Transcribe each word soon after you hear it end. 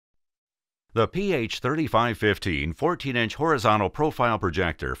The PH3515 14-inch horizontal profile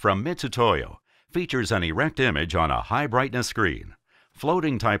projector from Mitutoyo features an erect image on a high-brightness screen,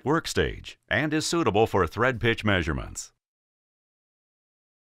 floating type workstage, and is suitable for thread pitch measurements.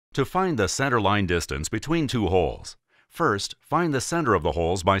 To find the centerline distance between two holes, first find the center of the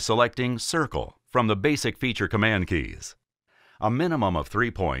holes by selecting Circle from the basic feature command keys. A minimum of 3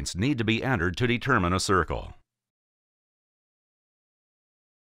 points need to be entered to determine a circle.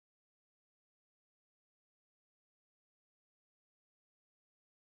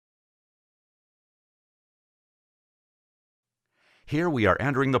 Here we are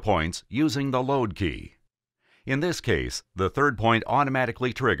entering the points using the load key. In this case, the third point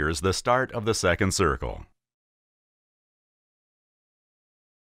automatically triggers the start of the second circle.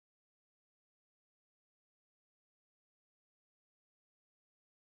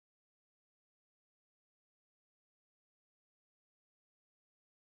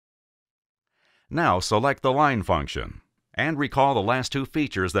 Now select the line function and recall the last two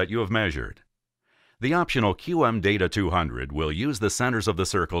features that you have measured. The optional QM Data 200 will use the centers of the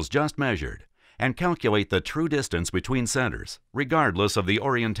circles just measured and calculate the true distance between centers, regardless of the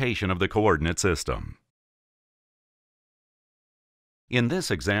orientation of the coordinate system. In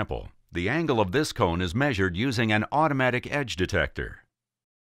this example, the angle of this cone is measured using an automatic edge detector.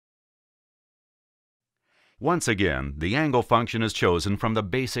 Once again, the angle function is chosen from the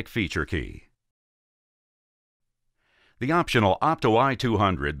basic feature key. The optional Opto-I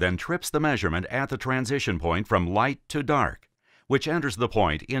 200 then trips the measurement at the transition point from light to dark, which enters the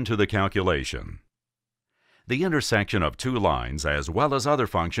point into the calculation. The intersection of two lines as well as other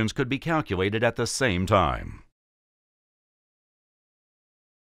functions could be calculated at the same time.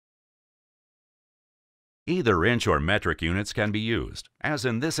 Either inch or metric units can be used, as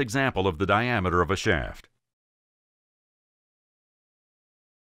in this example of the diameter of a shaft.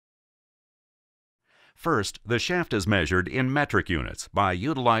 First, the shaft is measured in metric units by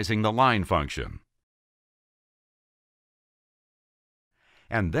utilizing the line function.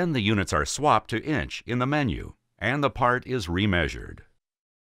 And then the units are swapped to inch in the menu, and the part is remeasured.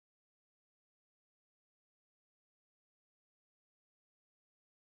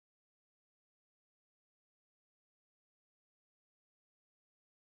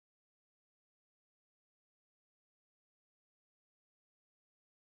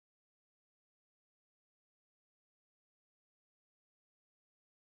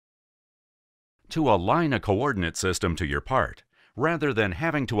 To align a coordinate system to your part, rather than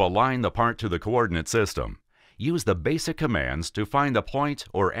having to align the part to the coordinate system, use the basic commands to find the point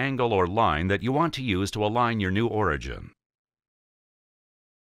or angle or line that you want to use to align your new origin.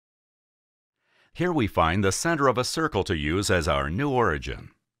 Here we find the center of a circle to use as our new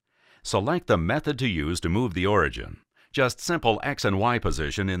origin. Select the method to use to move the origin, just simple X and Y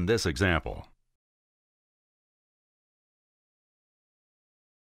position in this example.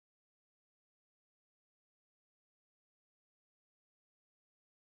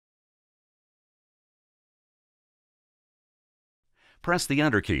 Press the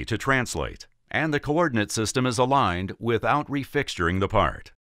Enter key to translate, and the coordinate system is aligned without refixturing the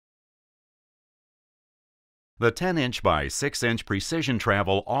part. The 10-inch by 6-inch precision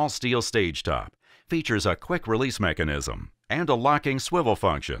travel all-steel stage top features a quick release mechanism and a locking swivel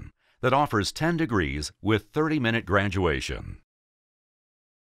function that offers 10 degrees with 30-minute graduation.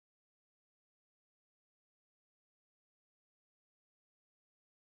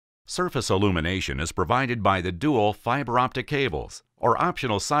 Surface illumination is provided by the dual fiber optic cables or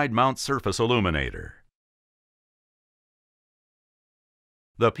optional side mount surface illuminator.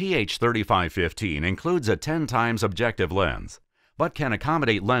 The PH3515 includes a 10 times objective lens, but can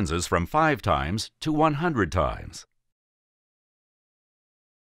accommodate lenses from 5 times to 100 times.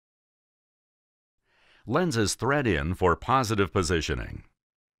 Lenses thread in for positive positioning.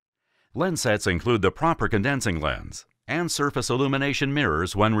 Lens sets include the proper condensing lens and surface illumination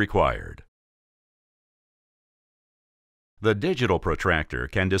mirrors when required. The digital protractor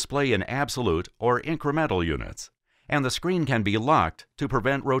can display in absolute or incremental units, and the screen can be locked to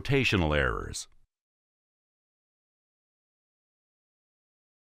prevent rotational errors.